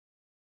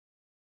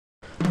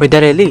With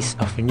the release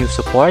of new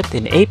support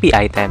in AP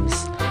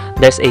items,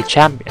 there's a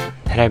champion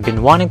that I've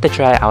been wanting to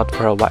try out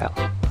for a while,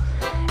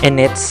 and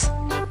it's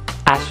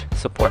Ashe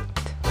support.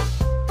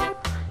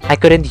 I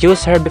couldn't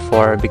use her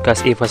before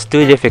because it was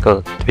too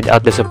difficult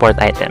without the support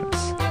items,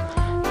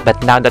 but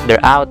now that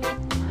they're out,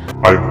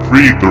 I'm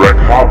free to wreak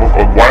havoc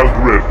on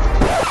wildrift.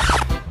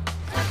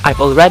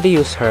 I've already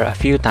used her a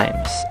few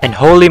times, and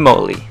holy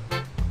moly,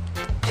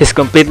 she's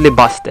completely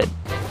busted,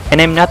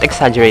 and I'm not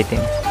exaggerating.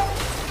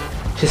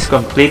 She's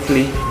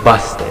completely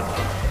busted.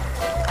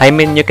 I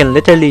mean, you can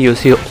literally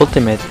use your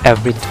ultimate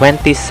every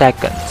 20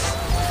 seconds.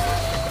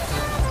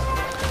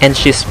 And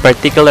she's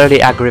particularly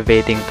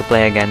aggravating to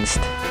play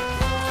against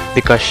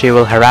because she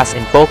will harass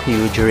and poke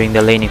you during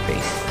the laning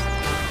phase.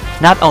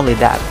 Not only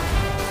that,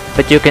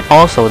 but you can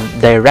also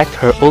direct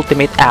her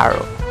ultimate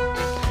arrow,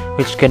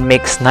 which can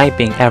make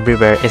sniping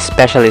everywhere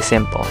especially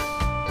simple.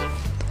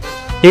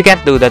 You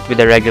can't do that with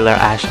a regular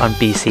Ashe on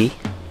PC,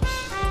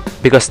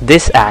 because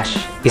this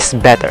Ashe is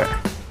better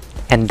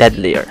and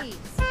deadlier.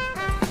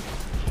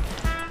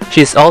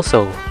 She is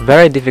also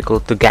very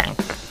difficult to gank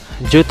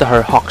due to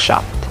her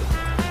hawkshot,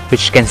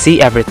 which can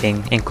see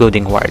everything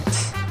including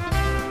wards.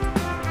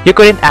 You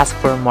couldn't ask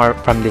for more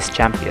from this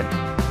champion.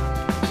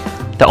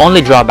 The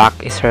only drawback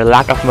is her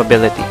lack of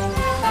mobility,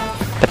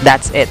 but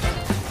that's it.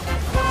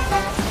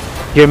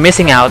 You're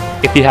missing out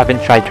if you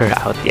haven't tried her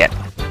out yet.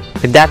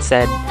 With that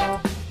said,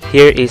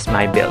 here is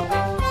my build.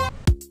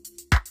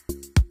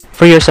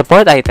 For your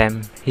support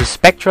item, use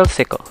Spectral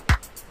Sickle.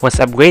 Once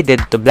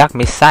upgraded to Black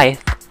Mist Scythe,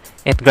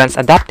 it grants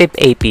adaptive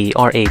AP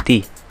or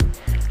AD.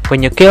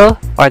 When you kill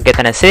or get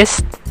an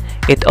assist,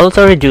 it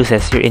also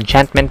reduces your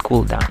enchantment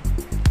cooldown.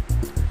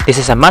 This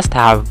is a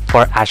must-have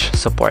for Ashe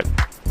support.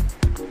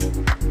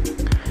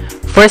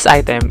 First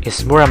item is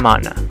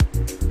Muramana,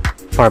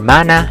 for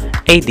mana,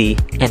 AD,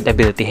 and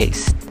ability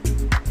haste.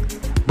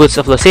 Boots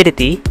of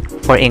Lucidity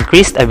for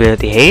increased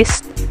ability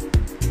haste.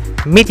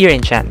 Meteor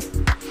Enchant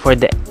for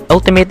the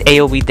ultimate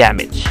AoE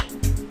damage.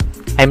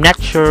 I'm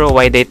not sure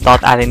why they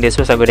thought adding this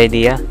was a good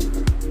idea.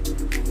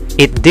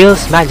 It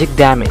deals magic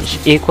damage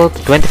equal to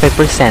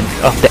 25%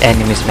 of the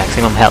enemy's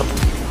maximum health.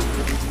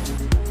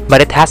 But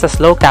it has a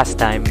slow cast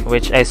time,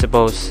 which I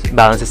suppose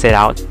balances it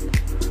out.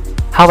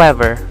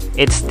 However,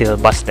 it's still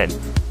busted.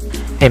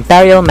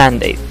 Imperial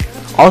Mandate,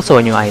 also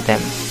a new item,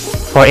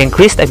 for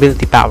increased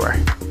ability power,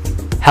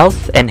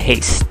 health, and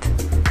haste.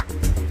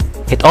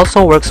 It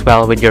also works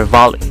well with your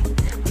volley,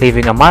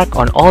 leaving a mark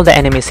on all the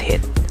enemies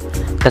hit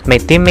that my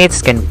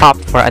teammates can pop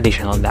for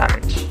additional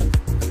damage.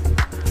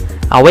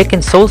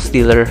 Awakened Soul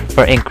Stealer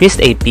for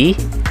increased AP,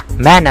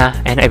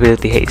 mana, and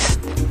ability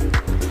haste.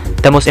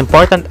 The most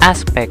important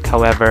aspect,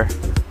 however,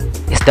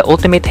 is the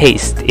ultimate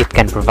haste it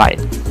can provide.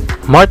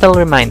 Mortal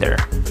Reminder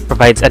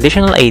provides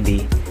additional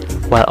AD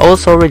while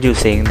also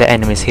reducing the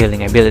enemy's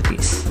healing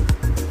abilities.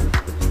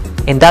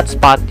 In that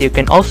spot, you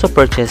can also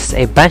purchase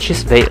a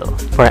Banshee's Veil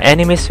for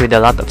enemies with a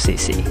lot of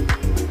CC.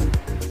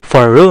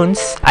 For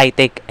runes, I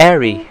take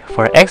Airy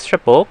for extra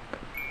poke,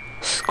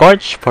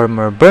 Scorch for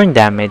more burn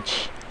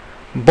damage,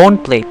 Bone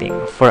Plating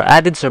for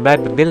added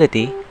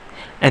survivability,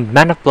 and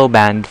Mana Flow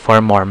Band for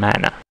more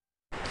mana.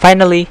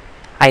 Finally,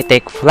 I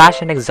take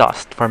Flash and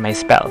Exhaust for my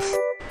spells.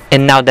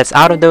 And now that's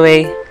out of the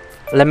way,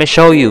 let me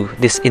show you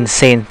this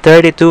insane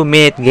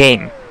 32-minute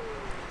game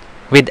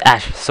with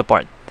Ashe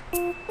support.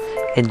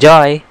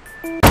 Enjoy!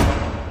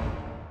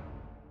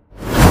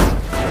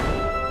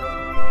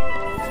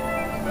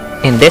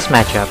 In this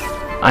matchup,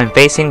 I'm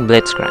facing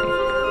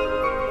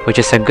Blitzcrank, which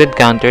is a good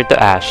counter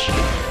to Ashe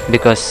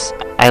because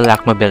I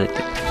lack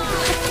mobility.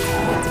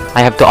 I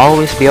have to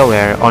always be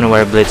aware on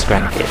where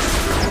Blitzcrank is.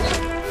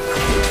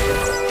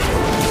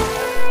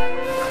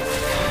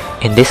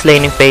 In this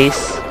laning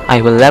phase,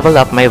 I will level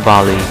up my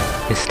volley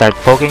and start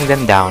poking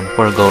them down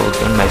for gold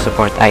on my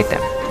support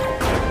item.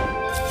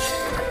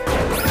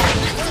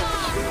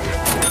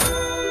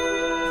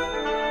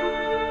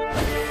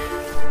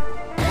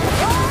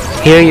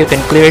 Here you can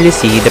clearly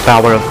see the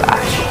power of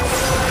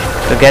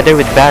Ashe. Together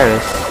with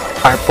Varus,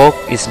 our poke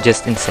is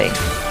just insane.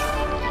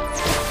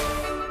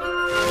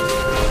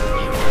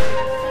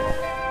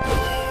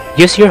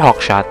 Use your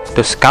hawkshot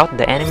to scout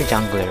the enemy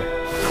jungler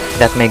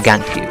that may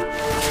gank you.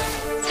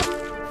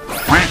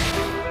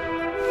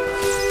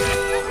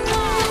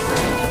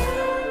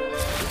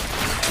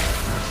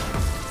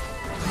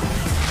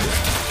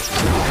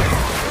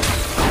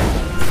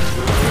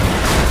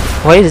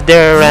 Why is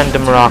there a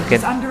random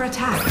rocket?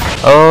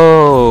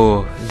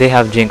 Oh, they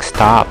have Jinx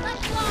top.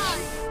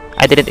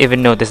 I didn't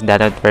even notice that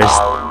at first.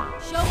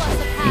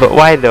 But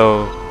why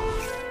though?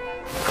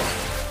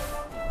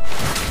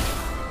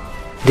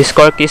 This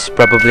Corki is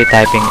probably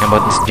typing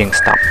about this Jinx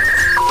top.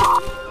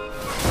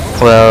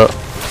 Well,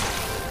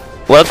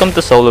 welcome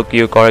to solo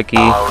queue,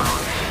 Corki.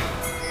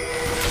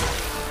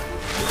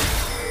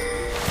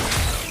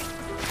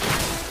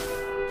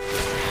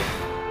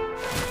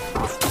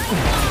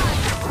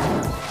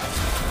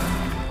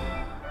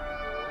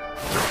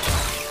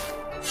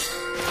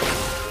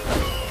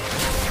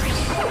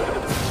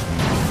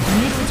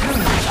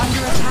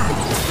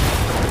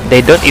 They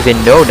don't even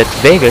know that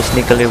Vega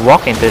sneakily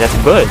walked into that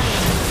bush.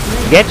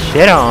 Get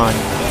shit on!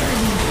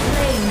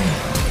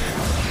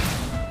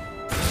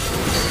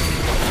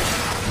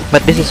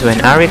 But this is when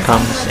Ari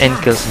comes and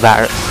kills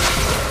Varus.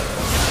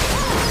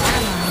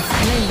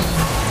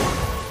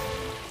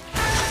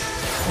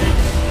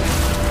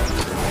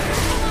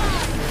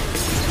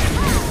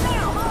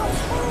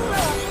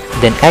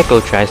 Then Echo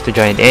tries to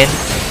join in,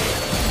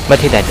 but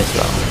he died as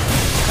well.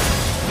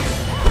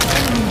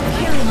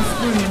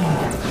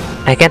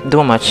 I can't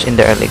do much in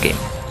the early game,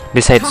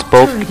 besides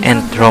poke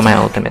and throw my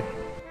ultimate.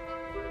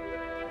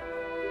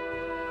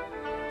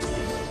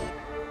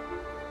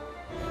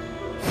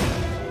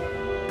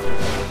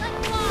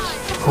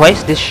 Why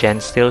is this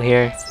Shen still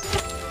here?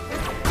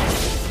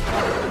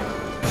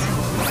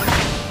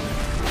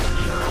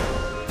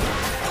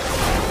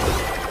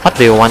 What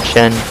do you want,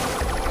 Shen?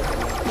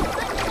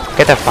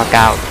 Get the fuck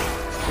out.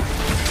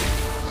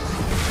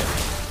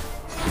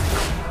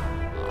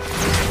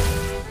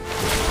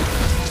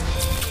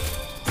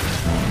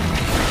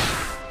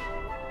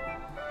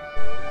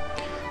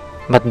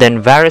 But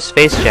then Varus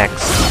face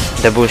checks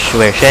the bush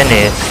where Shen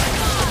is.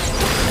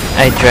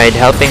 I tried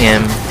helping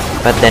him,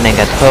 but then I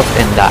got hooked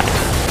and died.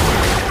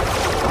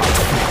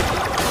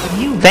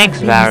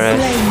 Thanks,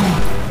 Varus.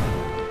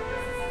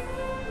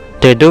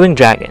 They're doing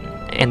dragon,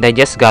 and I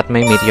just got my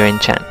meteor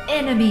enchant.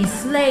 Enemy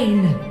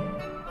slain.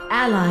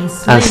 Ally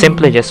slain. I'll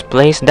simply just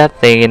place that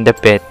thing in the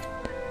pit.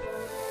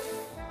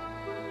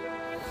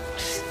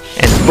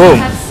 And boom!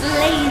 Have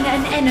slain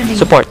an enemy.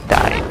 Support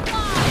died.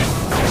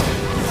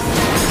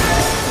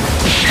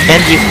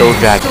 And we stole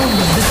dragon.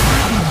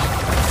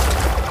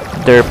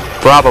 They're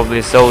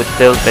probably so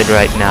tilted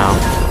right now.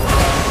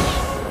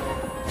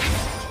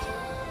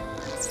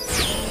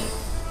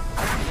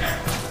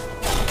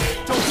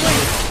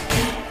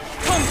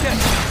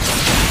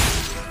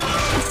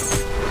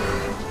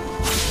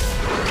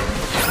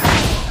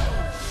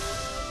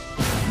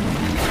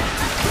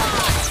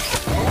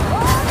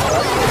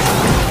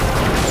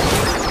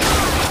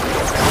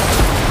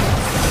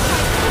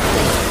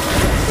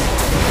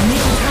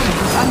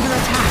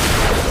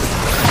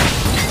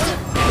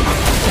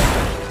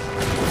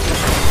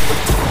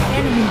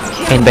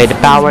 And by the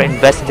power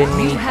invested in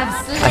me,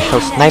 I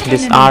shall snipe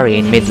this Ari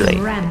in mid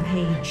lane,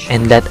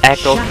 and let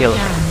Echo kill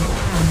her.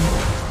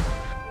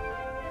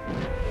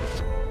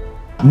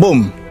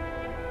 Boom!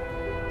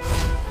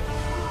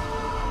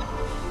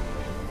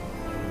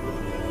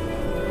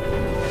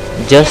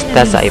 Just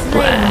as I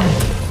planned.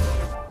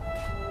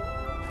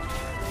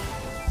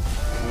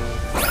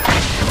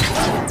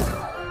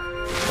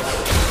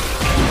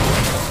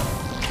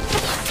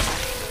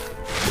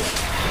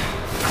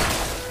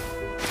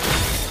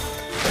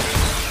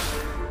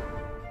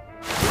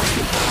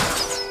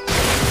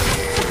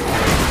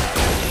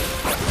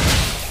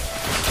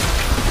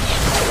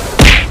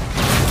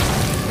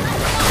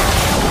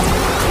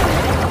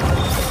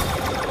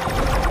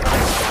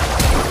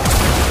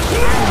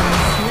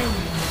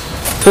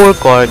 Poor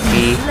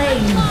Corgi,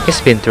 he's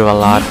been through a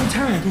lot.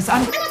 Enemy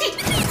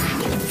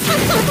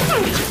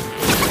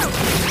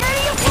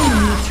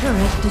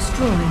turret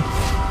destroyed.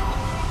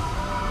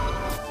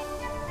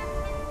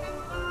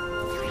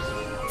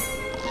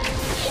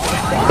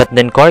 But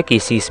then Corgi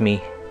sees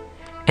me,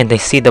 and I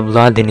see the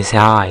blood in his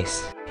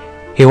eyes.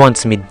 He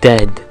wants me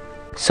dead,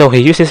 so he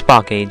uses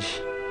package,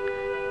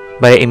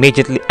 but I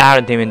immediately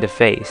arrowed him in the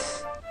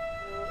face,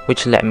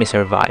 which let me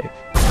survive.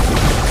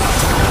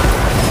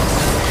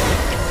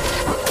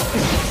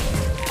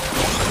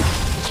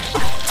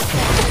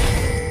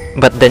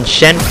 But then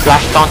Shen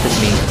flash taunted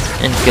me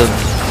and killed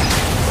me.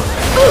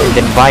 And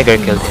then Viger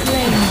killed him.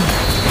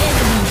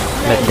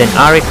 But then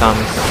Ari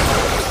comes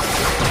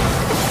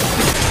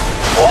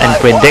and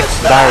predicts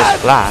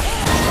Varus' flash.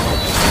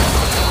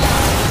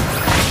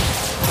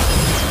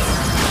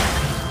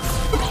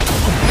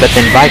 But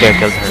then Viger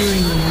killed her.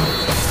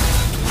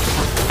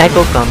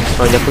 Echo comes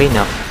for the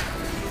cleanup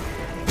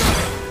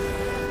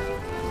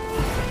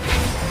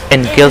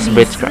and kills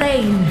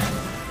Blitzcrank.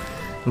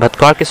 But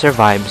Corki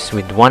survives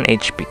with 1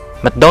 HP.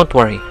 But don't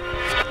worry,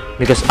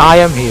 because I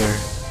am here.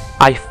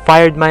 I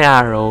fired my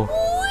arrow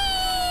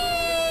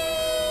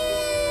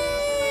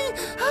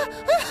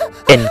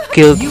and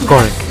killed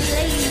Corki.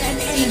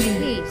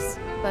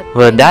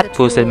 Well, that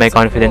boosted my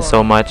confidence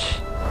so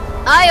much.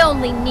 I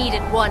only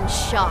needed one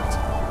shot.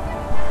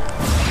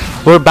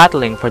 We're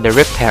battling for the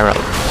Rift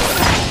Herald,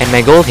 and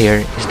my goal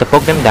here is to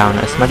poke them down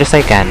as much as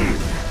I can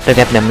to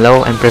get them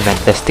low and prevent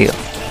the steal.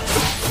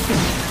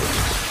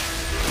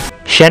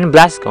 Shen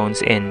blast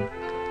cones in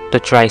to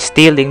try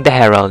stealing the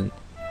Herald,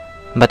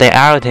 but I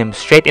arrowed him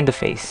straight in the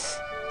face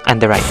at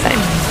the right time.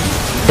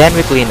 Then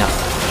we clean up,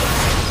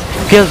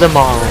 kill them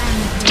all,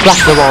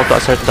 flash the wall to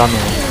assert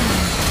dominance.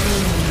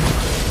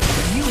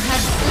 You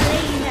have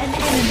slain an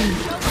enemy.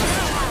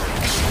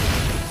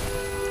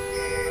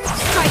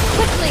 Strike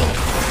quickly.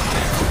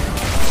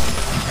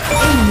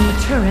 Enemy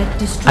turret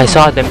destroyed. I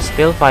saw them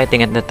still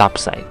fighting at the top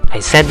side. I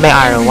sent my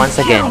arrow once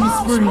again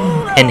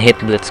and hit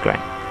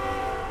Blitzcrank.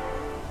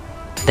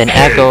 Then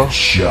Echo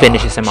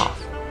finishes him off.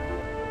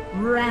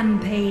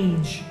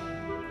 Rampage.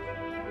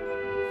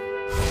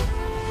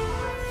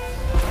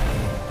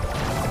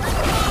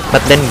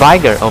 But then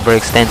Vigor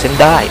overextends and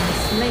dies.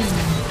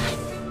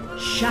 Slain.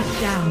 Shut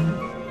down.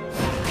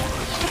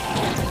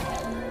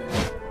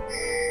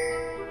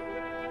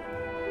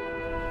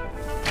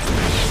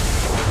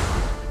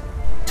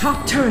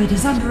 Top turret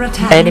is under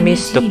attack.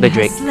 Enemies Enemy took the team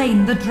Drake. has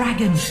slain the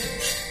dragon.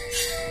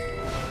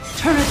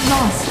 Turret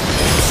lost.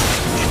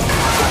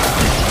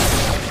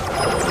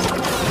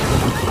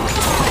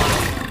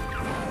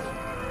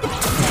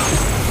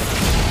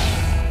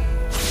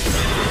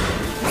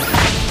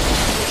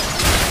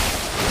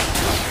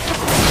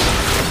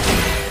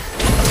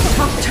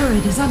 Top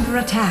turret is under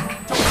attack.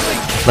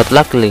 But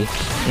luckily,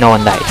 no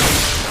one died.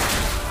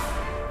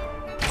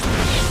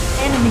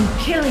 Enemy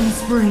killing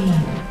spree.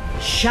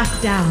 Shut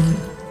down.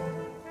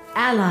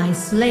 Ally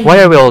slain.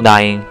 Why are we all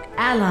dying?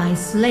 Ally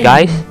slain.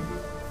 Guys?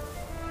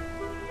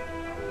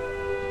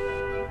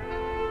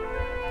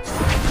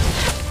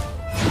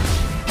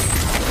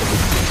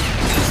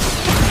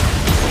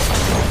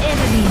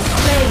 Enemy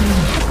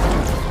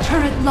slain.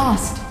 Turret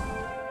lost.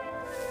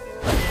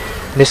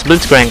 This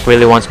Blitzcrank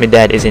really wants me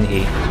dead, isn't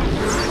he?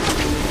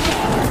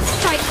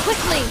 Strike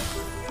quickly.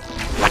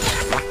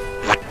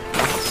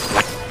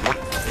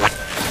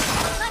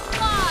 Let's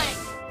fly.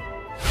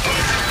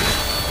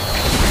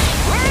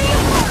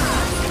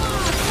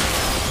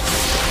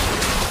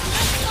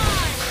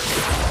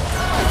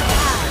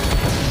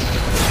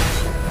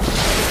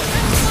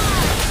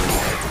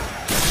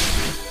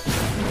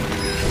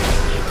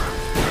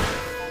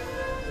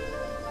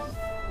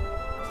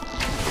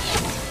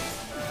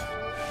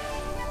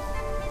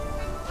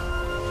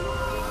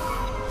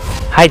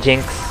 Hi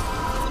Jinx.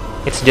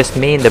 It's just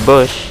me in the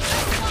bush.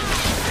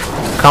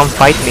 Come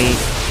fight me.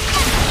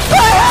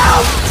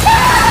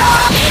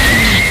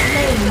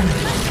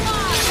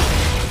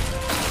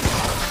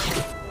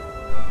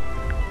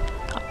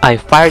 I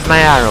fired my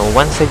arrow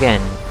once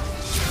again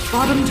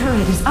Bottom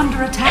turret is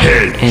under attack.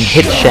 and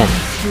hit Shen,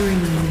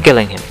 Spree.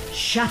 killing him.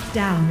 Shut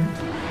down.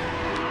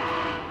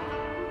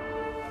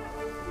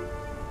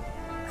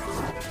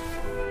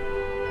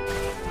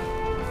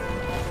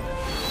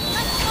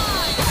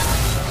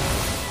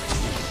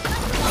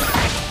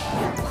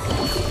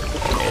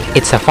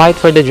 It's a fight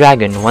for the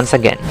dragon once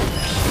again.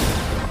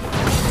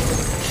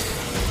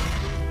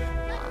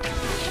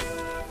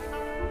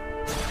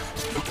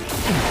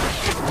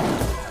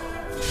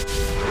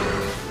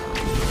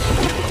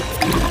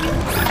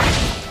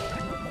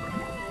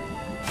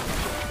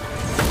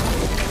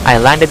 I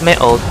landed my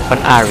ult on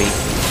Ari,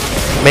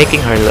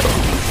 making her low.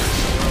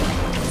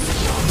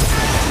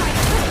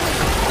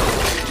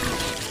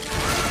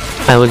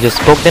 I will just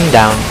poke them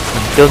down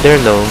until they're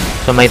low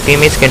so my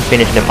teammates can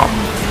finish them off.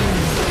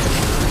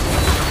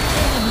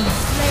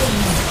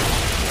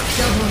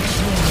 Double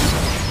kill.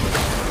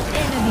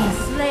 Enemy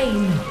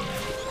slain.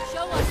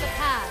 Show us a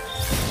path.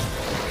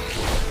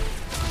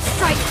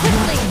 Strike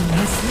quickly.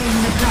 Has slain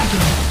the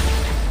dragon.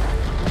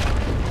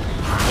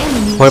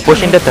 Enemy We're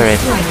pushing the turret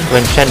destroyed.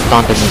 when Shen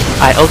taunted me.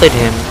 I ulted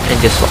him and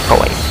just walked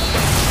away.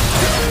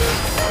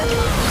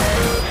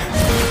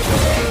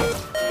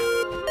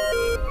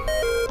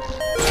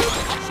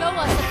 Show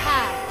us a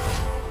path.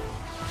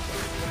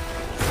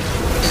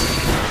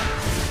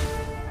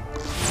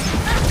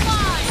 Let's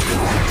fly.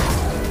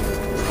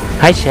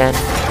 Hi Shen.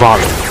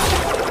 Volley.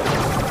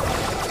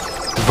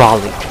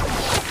 Volley.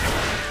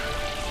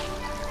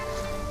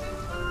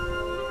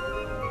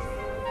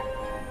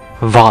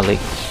 Volley.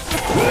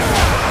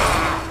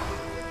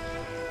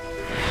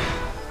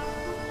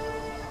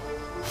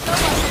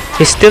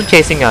 He's still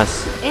chasing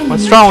us.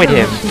 What's wrong with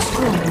him?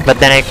 Destroyed. But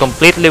then I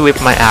completely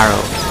whip my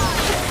arrow.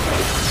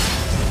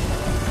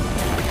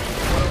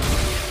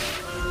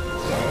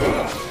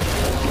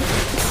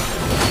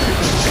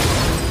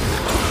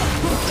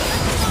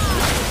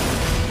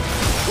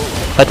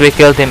 But we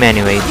killed him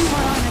anyways. You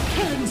are on a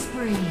killing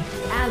spree.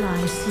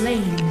 Ally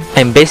slain.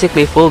 I'm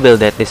basically full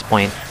build at this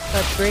point.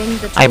 But bring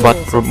the I bought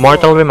tools of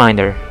Mortal war.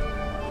 Reminder,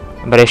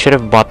 but I should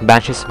have bought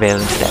Bansh's Veil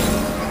instead,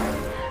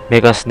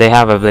 because they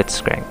have a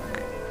Blitzcrank,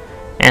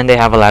 and they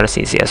have a lot of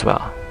CC as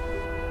well.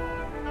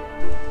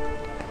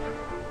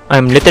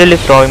 I'm literally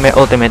throwing my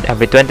ultimate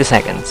every 20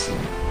 seconds.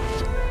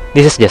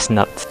 This is just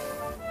nuts.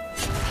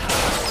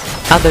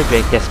 Other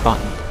Drake just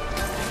spawned.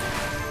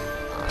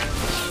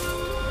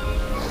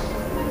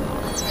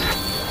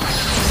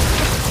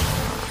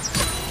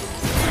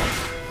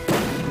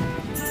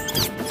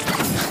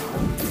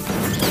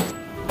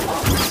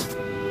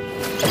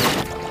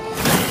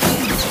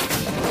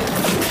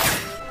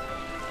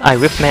 I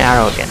whipped my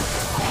arrow again.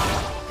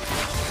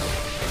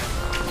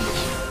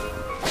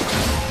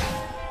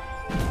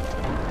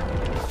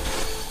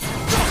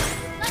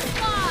 Let's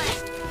fly.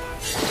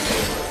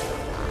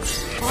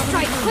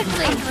 Strike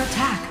quickly. Under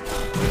attack.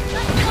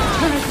 Let's fly.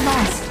 Turret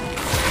lost.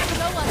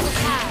 Show us a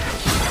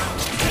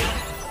path.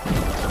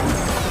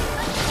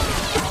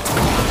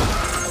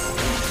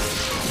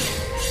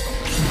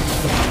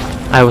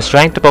 I was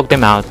trying to poke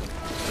them out,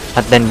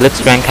 but then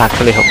Blitzcrank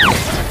actually hooked me.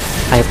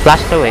 I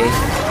flashed away,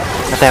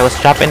 but I was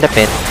trapped in the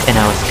pit and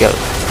I was killed.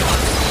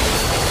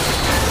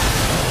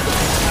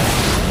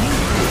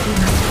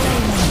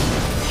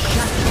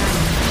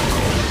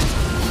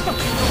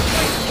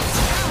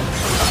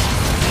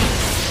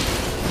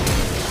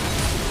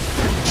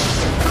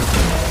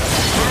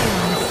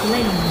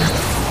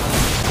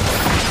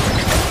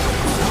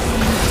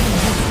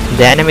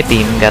 The enemy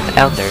team got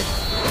Elder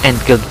and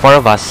killed 4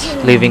 of us,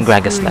 leaving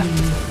Gragas left.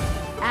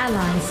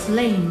 Ally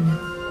slain.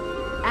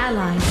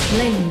 Ally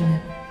slain.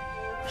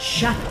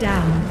 Shut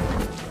down.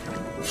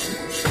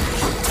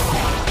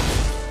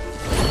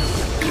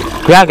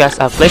 Gragas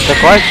outplays the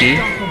Corki,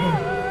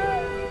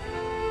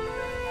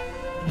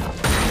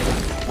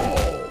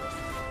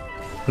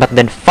 but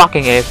then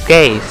fucking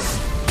AFKs.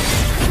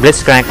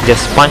 Blitzcrank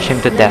just punched him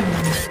to death.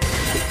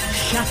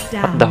 Shut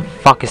What down. the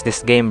fuck is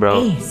this game,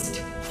 bro? Aced.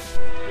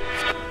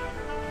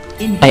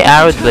 I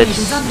arrowed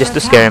Blitz just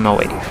to scare him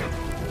away.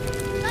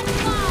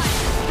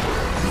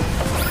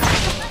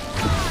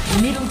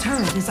 Middle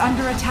turret is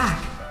under attack.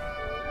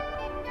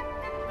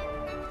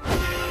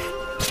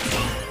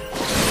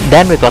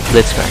 Then we got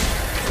Blitzcrank.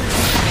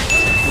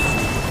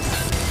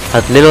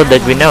 But little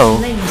did we know,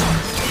 Slain.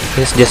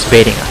 he's just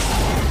baiting us.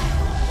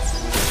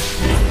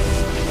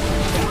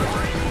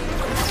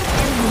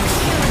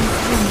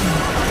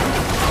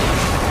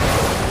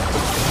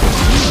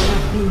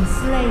 Been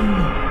slain.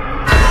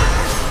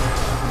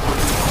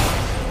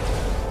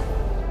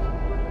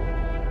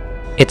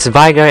 It's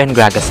Vigar and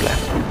Gragas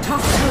left.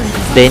 Top turret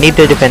is They need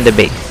to defend the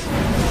base.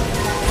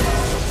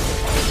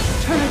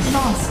 turret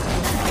lost.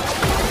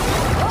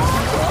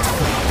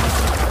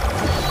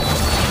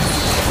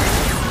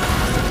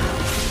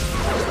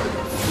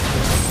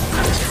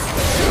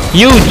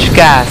 Huge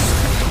cast!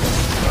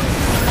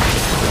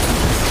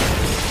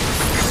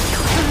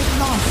 Turret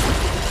lost.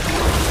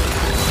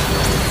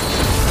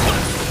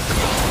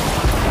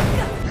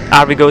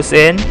 Ari goes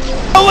in,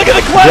 Oh, look at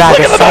the class! Look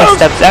Gragas at the moves!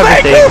 sidesteps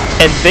everything,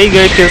 and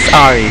Vigar kills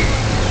Ari.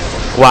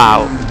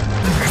 Wow.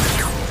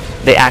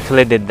 They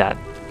actually did that.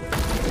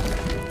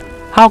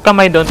 How come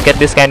I don't get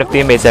this kind of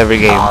teammates every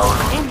game?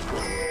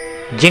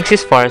 Jinx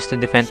is forced to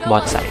defend Show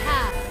bot us the side,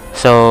 path.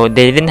 so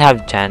they didn't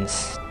have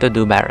chance to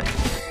do Baron.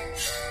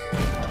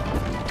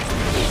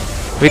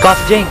 We got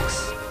Jinx!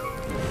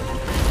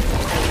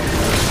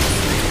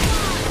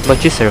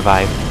 But you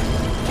survived.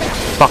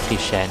 Fuck you,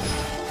 Shen.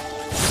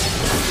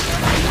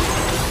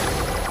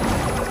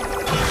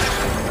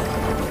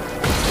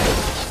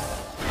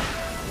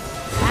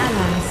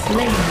 Ally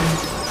slain.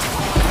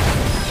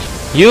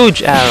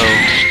 Huge arrow!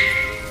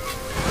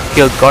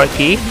 Killed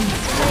Corki.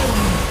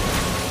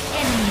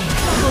 Enemy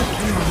double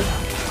kill.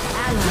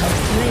 Ally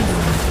slain.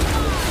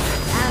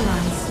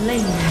 Ally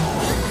slain.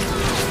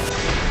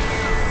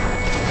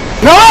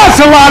 Now that's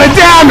a lot of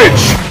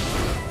damage!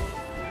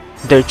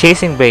 They're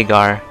chasing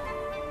Vagar.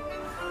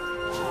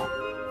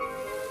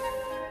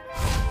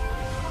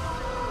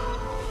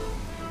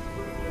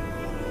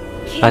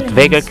 But Killing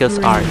Vagar kills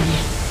spree. Ari.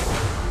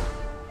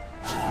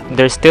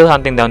 They're still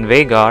hunting down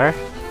Vagar.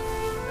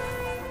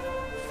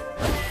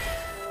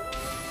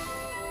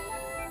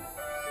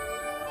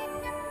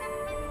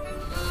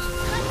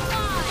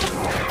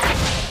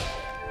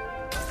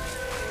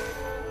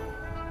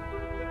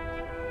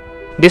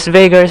 This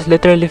Vagar is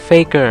literally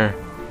faker.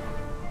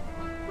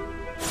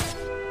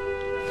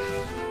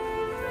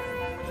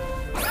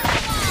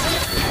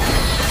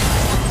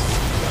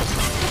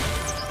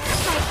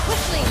 Strike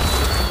quickly.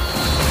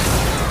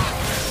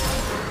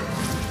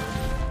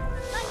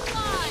 Let's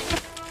fly.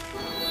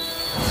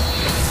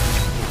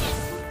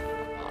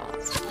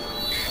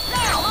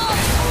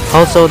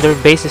 Also, their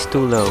base is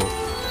too low.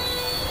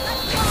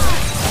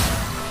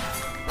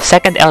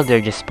 Second Elder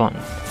just spawned.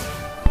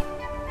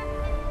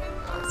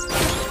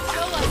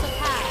 Show us the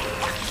path.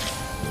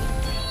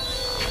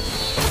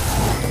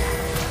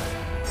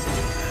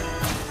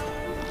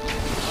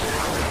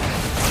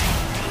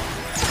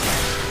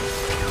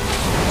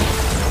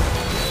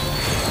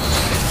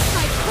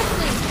 Strike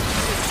quickly.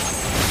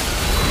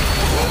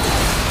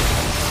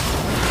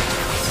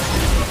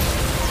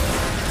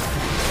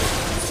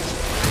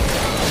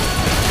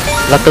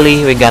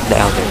 Luckily, we got the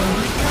Elder.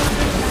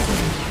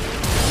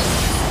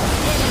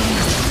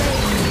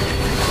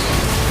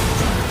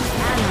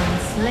 Ally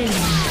slain.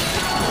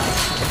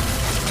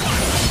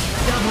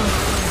 Double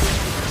kill.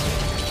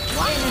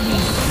 Enemy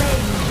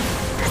slain.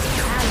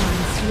 Ally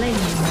slain.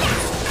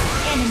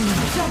 Enemy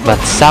double But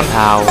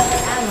somehow,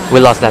 Ally we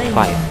lost that slain.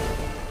 fight.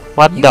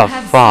 What You the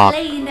have fuck?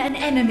 slain an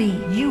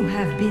enemy. You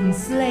have been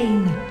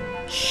slain.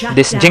 Shut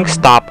This down. Jinx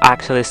top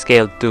actually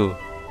scaled too.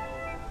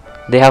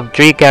 They have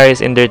 3 carries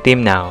in their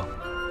team now.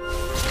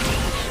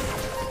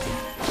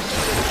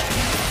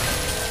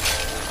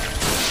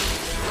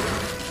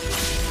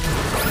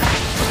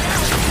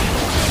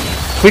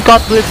 We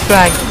got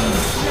Blitzcrank!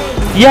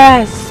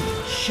 Yes!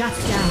 Shut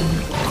down.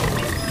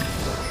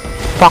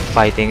 Fuck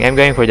fighting, I'm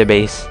going for the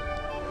base.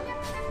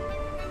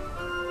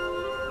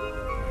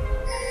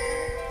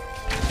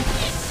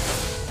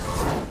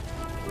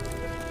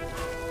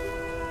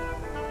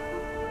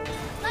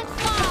 Let's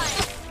fly.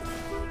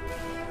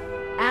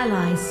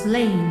 Ally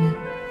slain.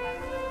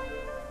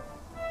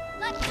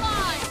 Let's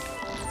fly.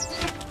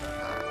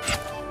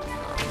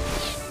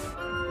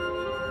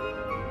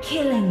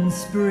 Killing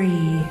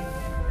spree.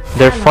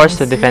 They're forced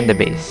to defend the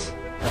base.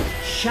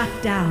 Shut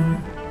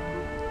down.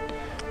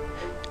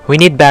 We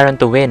need Baron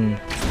to win.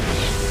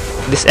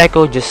 This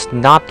Echo just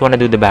not wanna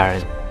do the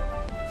Baron.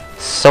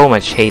 So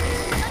much hate.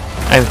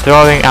 I'm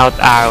throwing out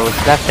arrows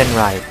left and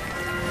right.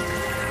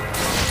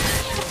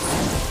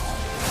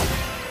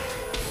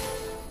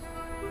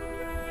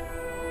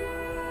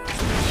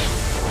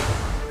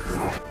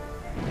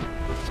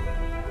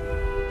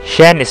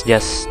 Shen is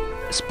just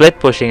split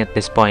pushing at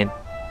this point.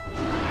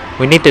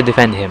 We need to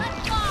defend him.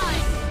 Let's fly.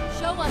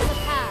 Show us a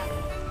path.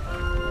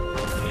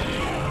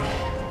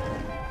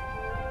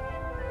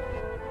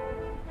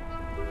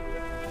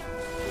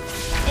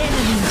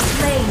 Enemy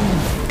slain.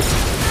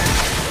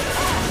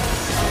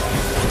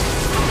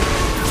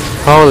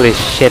 Holy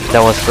shit,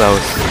 that was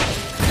close.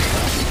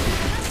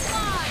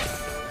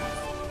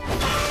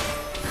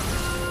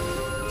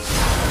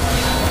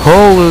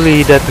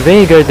 Holy, that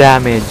Veigar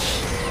damage.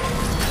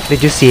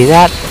 Did you see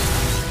that?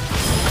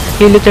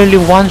 He literally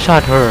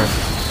one-shot her.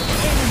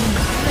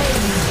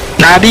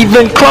 Not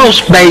even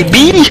close,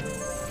 baby!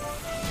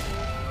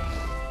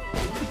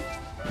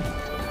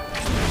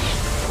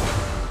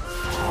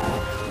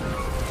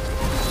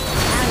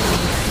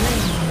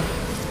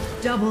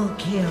 Double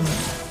kill.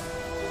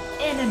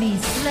 Enemy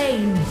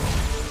slain.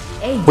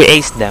 Ace. We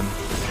aced them.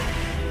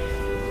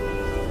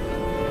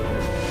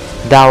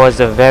 That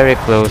was a very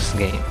close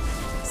game.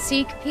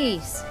 Seek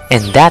peace.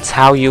 And that's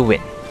how you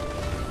win.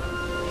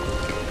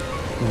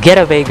 Get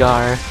a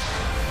Veigar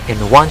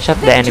and one-shot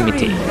the enemy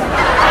team.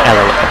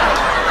 LOL.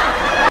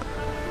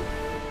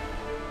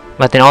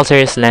 But in all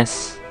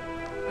seriousness,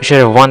 we should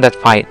have won that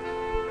fight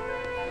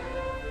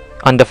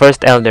on the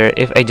first Elder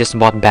if I just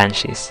bought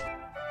Banshees.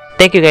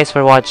 Thank you guys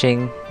for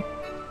watching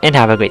and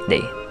have a great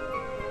day.